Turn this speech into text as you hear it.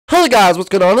Hey guys, what's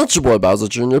going on? It's your boy Bowser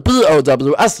Jr.,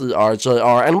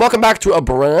 BOWSERJR, and welcome back to a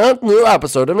brand new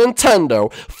episode of Nintendo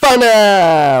Fun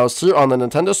House here on the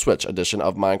Nintendo Switch edition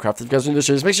of Minecraft. If you guys are new to the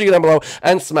series, make sure you get down below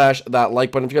and smash that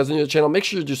like button. If you guys are new to the channel, make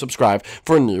sure you do subscribe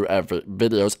for new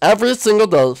videos every single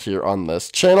day here on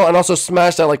this channel, and also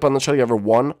smash that like button to try to get over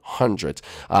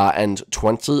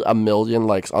 120 million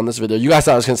likes on this video. You guys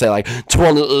thought I was going to say like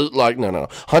 28, like, no,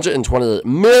 128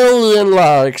 million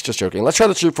likes. Just joking. Let's try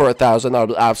to shoot for 1,000. That would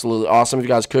be absolutely awesome if you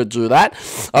guys could do that.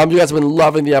 You guys have been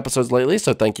loving the episodes lately,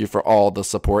 so thank you for all the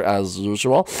support as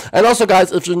usual. And also,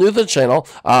 guys, if you're new to the channel,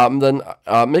 then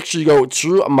make sure you go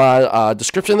to my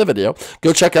description of the video.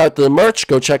 Go check out the merch.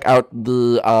 Go check out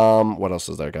the what else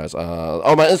is there, guys?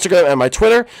 Oh, my Instagram and my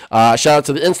Twitter. Shout out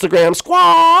to the Instagram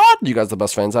squad. You guys are the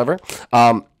best fans ever.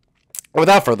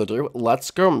 Without further ado,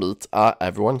 let's go meet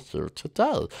everyone here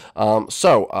today.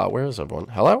 Where is everyone?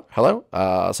 Hello?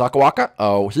 Sakawaka?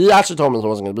 Oh, he actually told me he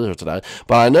wasn't going to be here today,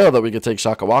 but I know that we could take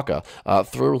Sakawaka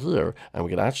through here, and we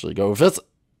could actually go visit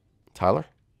Tyler?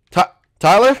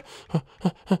 Tyler?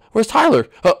 Where's Tyler?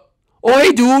 Oh,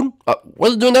 hey, dude! What are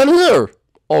you doing down here?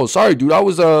 Oh, sorry, dude, I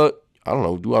was, I don't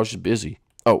know, dude, I was just busy.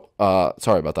 Oh,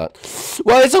 sorry about that.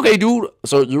 Well, it's okay, dude.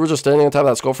 So you were just standing on top of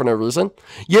that skull for no reason?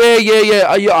 Yeah.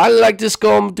 I like this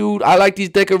skull, dude. I like these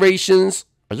decorations.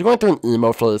 Are you going through an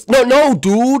emo phase? No,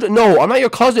 dude. No, I'm not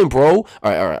your cousin, bro.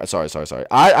 All right. Sorry.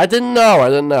 I didn't know.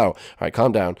 All right,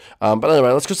 calm down. But anyway,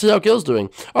 let's go see how Gil's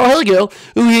doing. Oh, hello, Gil.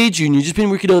 Oh, hey, Junior. Just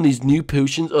been working on these new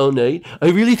potions all night. I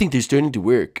really think they're starting to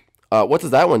work. What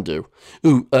does that one do?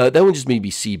 Ooh, that one just made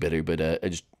me see better, but I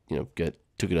just,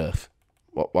 took it off.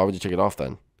 Why would you take it off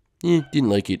then? Didn't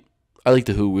like it. I like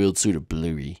the whole world sort of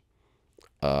blurry.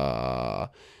 I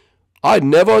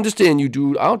never understand you,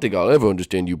 dude. I don't think I'll ever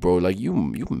understand you, bro. Like, you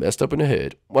messed up in the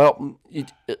head. Well,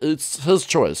 it's his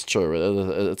choice, sure.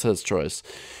 It's his choice.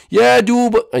 Yeah,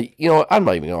 dude, but, I'm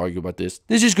not even going to argue about this.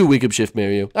 Let's just go wake up Chef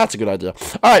Mario. That's a good idea.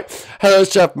 All right. Hello,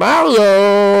 Chef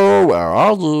Mario. Where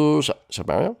are you? Chef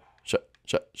Mario? Chef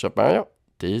Mario?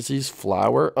 Daisy's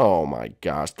flower? Oh my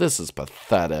gosh, this is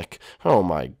pathetic. Oh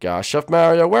my gosh, Chef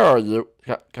Mario, where are you?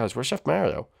 Guys, where's Chef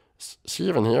Mario? Is he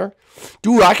even here?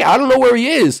 Dude, I don't know where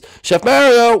he is. Chef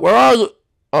Mario, where are you?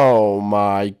 Oh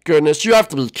my goodness, you have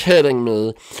to be kidding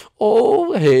me.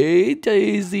 Oh, hey,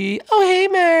 Daisy. Oh, hey,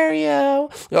 Mario.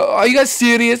 Are you guys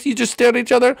serious? You just stare at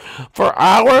each other for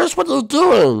hours? What are you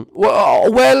doing?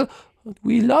 Well,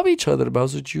 we love each other,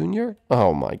 Bowser Jr.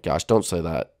 Oh my gosh, don't say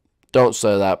that. Don't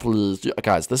say that, please.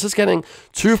 Guys, this is getting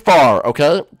too far,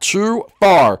 okay? Too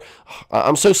far.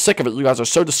 I'm so sick of it. You guys are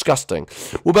so disgusting.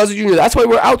 Well, Bowser Jr., that's why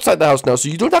we're outside the house now, so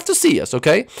you don't have to see us,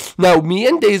 okay? Now, me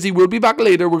and Daisy will be back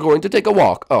later. We're going to take a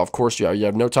walk. Oh, of course you are. You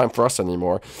have no time for us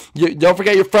anymore. Don't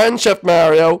forget your friend, Chef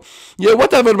Mario. Yeah,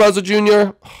 whatever, Bowser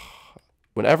Jr.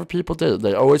 Whenever people do,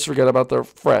 they always forget about their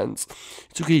friends.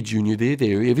 It's okay, Junior. They're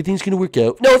there. Everything's going to work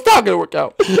out. No, it's not going to work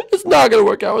out. It's not going to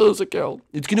work out.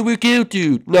 It's going to work out,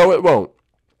 dude. No, it won't.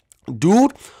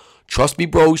 Dude, trust me,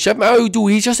 bro. Chef Mario, dude,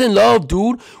 he's just in love,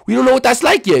 dude. We don't know what that's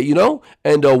like yet,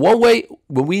 And one way,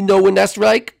 when we know when that's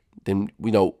like, then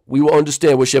we will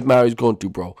understand what Chef Mario's going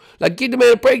through, bro. Like, give the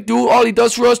man a break, dude. All he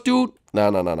does for us, dude.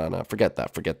 No. Forget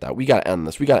that. We gotta end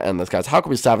this, guys. How can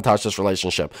we sabotage this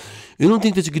relationship? I don't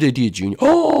think that's a good idea, Junior.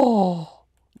 Oh,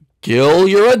 Gil,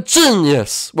 you're a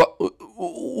genius.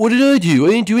 What did I do? I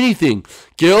didn't do anything.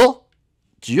 Gil,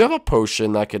 do you have a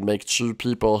potion that could make two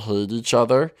people hate each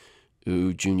other?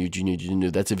 Ooh, Junior,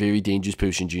 that's a very dangerous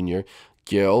potion, Junior.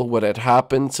 Gil, would it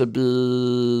happen to be,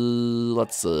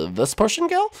 let's see, this potion,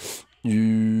 Gil?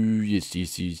 Yes,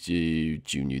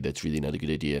 Junior, that's really not a good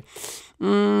idea.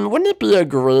 Wouldn't it be a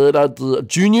great idea?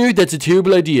 Junior, that's a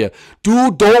terrible idea.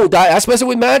 Dude, don't. That's messing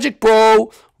with magic,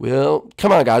 bro. Well,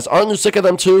 come on, guys. Aren't you sick of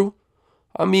them, too?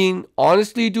 I mean,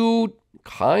 honestly, dude,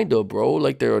 kinda, bro.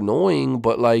 Like, they're annoying,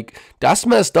 but, like, that's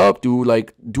messed up, dude.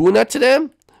 Like, doing that to them?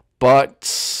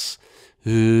 But,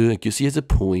 I guess he has a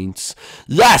point.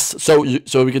 Yes! So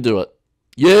we can do it.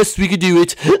 Yes, we can do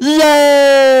it.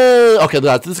 Yay! Okay,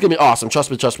 guys, this is going to be awesome.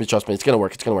 Trust me. It's going to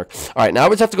work. All right, now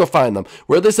we just have to go find them.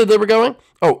 Where they said they were going?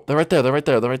 Oh, they're right there.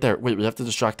 Wait, we have to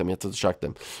distract them.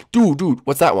 Dude,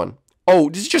 what's that one? Oh,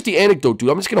 this is just the anecdote, dude.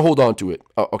 I'm just going to hold on to it.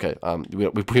 Oh, okay.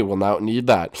 We will not need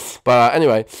that. But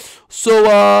anyway,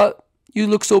 so, you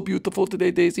look so beautiful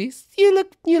today, Daisy. You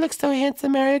look so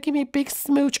handsome, Mario. Give me a big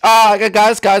smooch.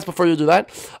 Guys, before you do that,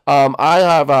 I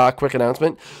have a quick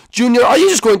announcement. Junior, are you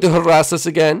just going to harass us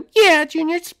again? Yeah,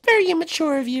 Junior, it's very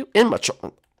immature of you.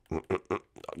 Immature?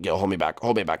 Gil, hold me back.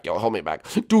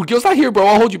 Dude, Gil's not here, bro.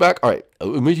 I'll hold you back. All right,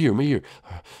 I'm right here.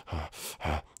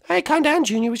 Hey, calm down,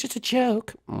 Junior. It was just a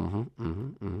joke.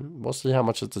 We'll see how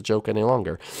much it's a joke any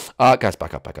longer. Guys,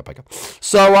 back up.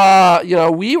 So, you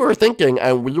know, we were thinking,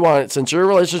 and we wanted, since your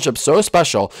relationship's so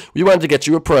special, we wanted to get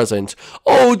you a present.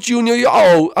 Oh, Junior,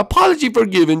 apology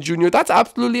forgiven, Junior. That's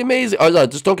absolutely amazing. Oh, no,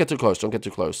 just don't get too close. Don't get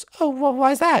too close. Oh, well,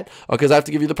 why is that? Oh, because I have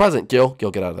to give you the present. Gil,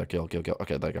 get out of there. Gil.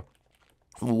 Okay, there you go.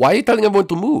 Why are you telling everyone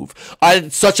to move?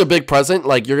 It's such a big present.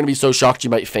 Like, you're going to be so shocked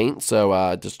you might faint.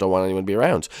 So, just don't want anyone to be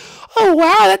around. Oh,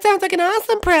 wow. That sounds like an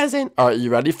awesome present. All right, you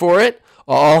ready for it?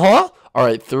 Uh-huh. All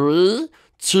right, 3,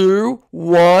 2,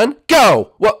 1,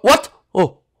 go. What?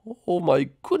 Oh, my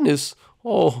goodness.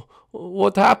 Oh,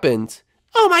 what happened?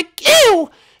 Oh, my,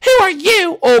 ew. Who are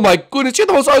you? Oh, my goodness. You're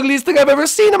the most ugliest thing I've ever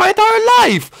seen in my entire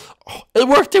life. Oh, it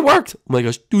worked. Oh my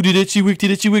gosh. Dude, she worked.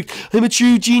 I'm a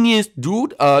true genius.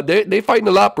 Dude, they fighting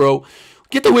a lot, bro.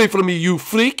 Get away from me, you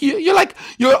freak. You're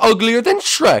uglier than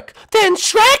Shrek.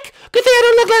 Good thing I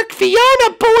don't look like Fiona,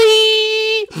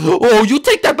 boy. Oh, you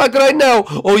take that back right now.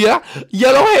 Oh, yeah?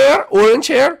 Yellow hair, orange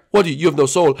hair. What do you have no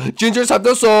soul. Gingers have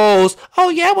no souls. Oh,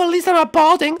 yeah? Well, at least I'm not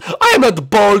balding. I am not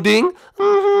balding.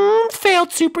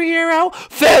 Failed superhero.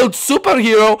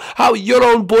 How your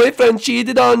own boyfriend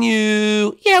cheated on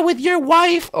you. Yeah, with your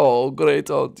wife. Oh,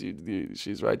 great. Oh,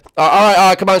 she's right. All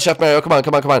right. Come on, Chef Mario. Come on.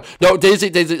 No,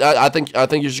 Daisy. I think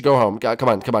you should go home. Come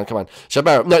on. Chef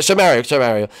Mario. No, Chef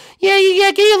Mario.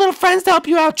 Yeah. Get your little friends to help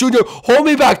you out. Junior, hold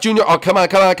me back, Junior. Oh, come on.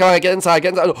 Get inside.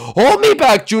 Hold me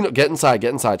back, Junior. Get inside.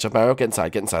 Chef Mario, get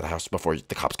inside the house before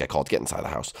the cops get called. Get inside the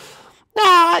house.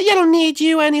 Nah, you don't need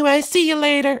you anyway. See you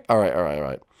later. All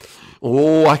right.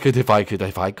 Oh, I could if I could.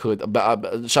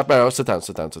 Chef Mario, sit down.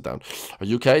 Are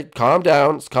you okay? Calm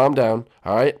down.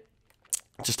 All right.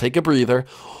 Just take a breather.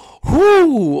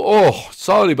 Whoo! Oh,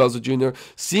 sorry, Bowser Jr.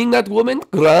 Seeing that woman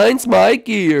grinds my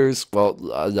gears. Well,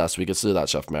 yes, we can see that,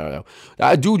 Chef Mario.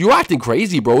 Dude, you're acting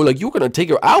crazy, bro. Like, you're gonna take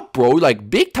her out, bro. Like,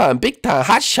 big time,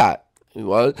 hot shot.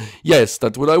 Well, yes,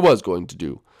 that's what I was going to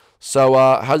do. So,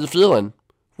 how you feeling?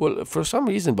 Well, for some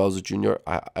reason, Bowser Jr.,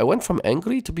 I went from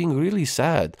angry to being really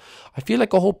sad. I feel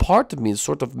like a whole part of me is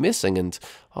sort of missing, and,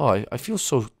 I feel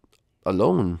so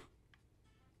alone.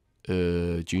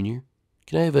 Junior?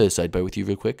 Can I have a sidebar with you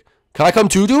real quick? Can I come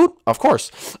too, dude? Of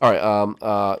course. All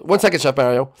right, 1 second, Chef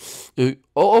Mario.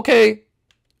 Okay.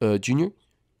 Junior?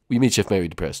 We made Chef Mario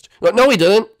depressed. No, we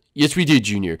didn't. Yes, we did,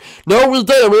 Junior. No, we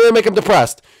didn't. We didn't make him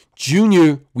depressed.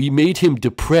 Junior, we made him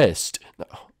depressed.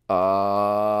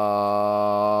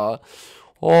 All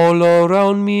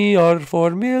around me are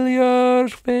familiar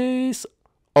face.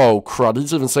 Oh, crud.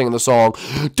 He's even singing the song.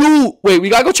 Dude, wait, we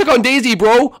gotta go check on Daisy,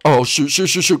 bro. Oh, shoot,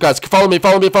 guys. Follow me.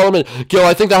 Gil,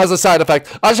 I think that has a side effect.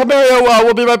 Chef Mario,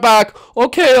 we'll be right back.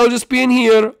 Okay, I'll just be in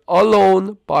here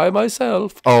alone by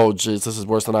myself. Oh, jeez, this is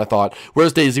worse than I thought.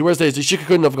 Where's Daisy? She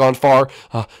couldn't have gone far.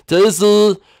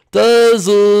 Daisy.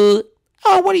 Oh,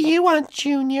 what do you want,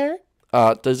 Junior?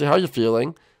 Daisy, how are you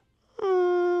feeling?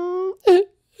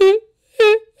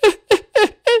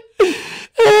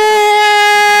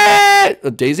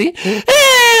 Daisy?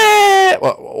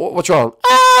 What's wrong?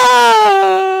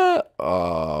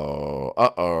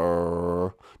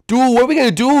 Dude, what are we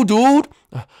gonna do, dude?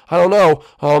 I don't know.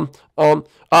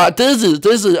 Daisy, do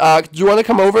you want to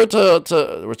come over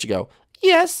to where'd you go?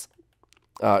 Yes.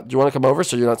 Do you want to come over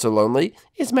so you're not so lonely?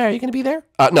 Is Mario gonna be there?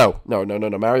 No.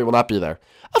 Mario will not be there.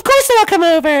 Of course I'll come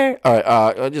over. All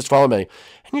right, just follow me.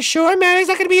 And you sure Mario's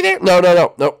not gonna be there? No,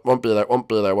 won't be there at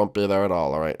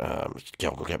all. All right,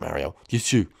 go get Mario. You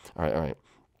too. All right.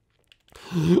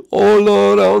 All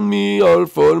around me are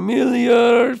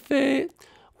familiar faces.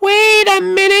 Wait a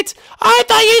minute! I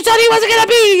thought you said he wasn't gonna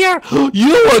be here!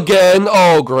 You again!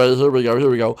 Oh, great. Here we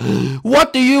go.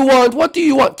 What do you want?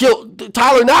 Kill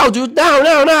Tyler now, dude!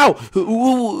 Now!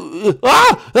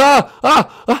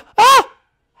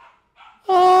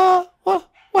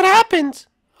 What happened?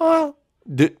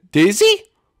 Daisy?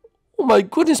 Oh my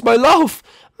goodness, my love!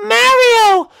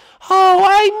 Mario! Oh,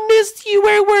 I missed you.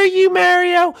 Where were you,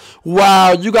 Mario?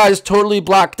 Wow, you guys totally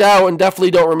blacked out and definitely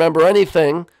don't remember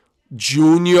anything.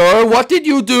 Junior, what did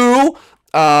you do?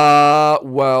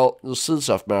 Well, you see,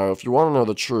 Chef Mario, if you want to know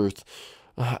the truth,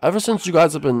 ever since you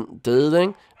guys have been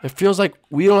dating, it feels like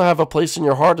we don't have a place in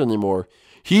your heart anymore.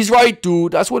 He's right,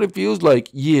 dude. That's what it feels like.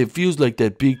 Yeah, it feels like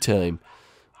that big time.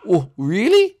 Oh,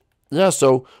 really? Yeah,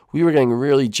 so we were getting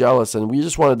really jealous, and we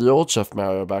just wanted the old Chef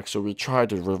Mario back, so we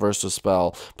tried to reverse the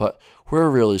spell, but we're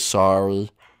really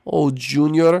sorry. Oh,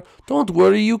 Junior, don't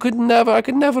worry, I could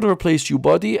never replace you,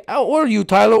 buddy, or you,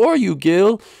 Tyler, or you,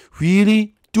 Gil.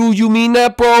 Really? Do you mean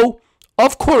that, bro?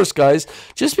 Of course, guys.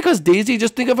 Just because Daisy,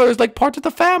 just think of her as like part of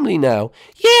the family now.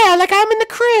 Yeah, like I'm in the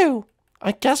crew.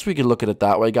 I guess we could look at it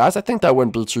that way, guys. I think that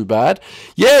wouldn't be too bad.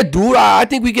 Yeah, dude, I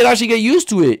think we could actually get used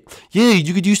to it. Yeah,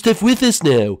 you could do stuff with us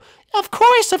now. Of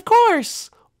course, of course.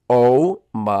 Oh,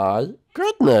 my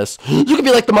goodness. You could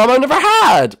be like the mom I never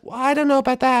had. Well, I don't know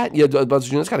about that. Yeah, that's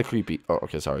kind of creepy. Oh,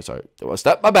 okay, sorry.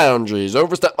 Step my boundaries.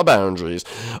 Overstep my boundaries.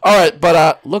 All right,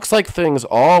 but looks like things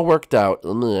all worked out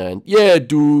in the end. Yeah,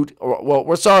 dude. Well,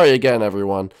 we're sorry again,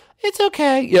 everyone. It's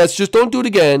okay. Yes, just don't do it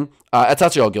again. It's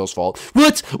actually all Gil's fault.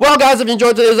 What? Well, guys, if you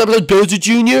enjoyed today's episode, Dozer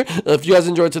Jr. If you guys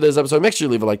enjoyed today's episode, make sure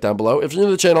you leave a like down below. If you're new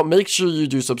to the channel, make sure you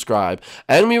do subscribe.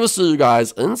 And we will see you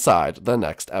guys inside the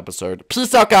next episode.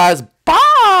 Peace out, guys.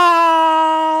 Bye!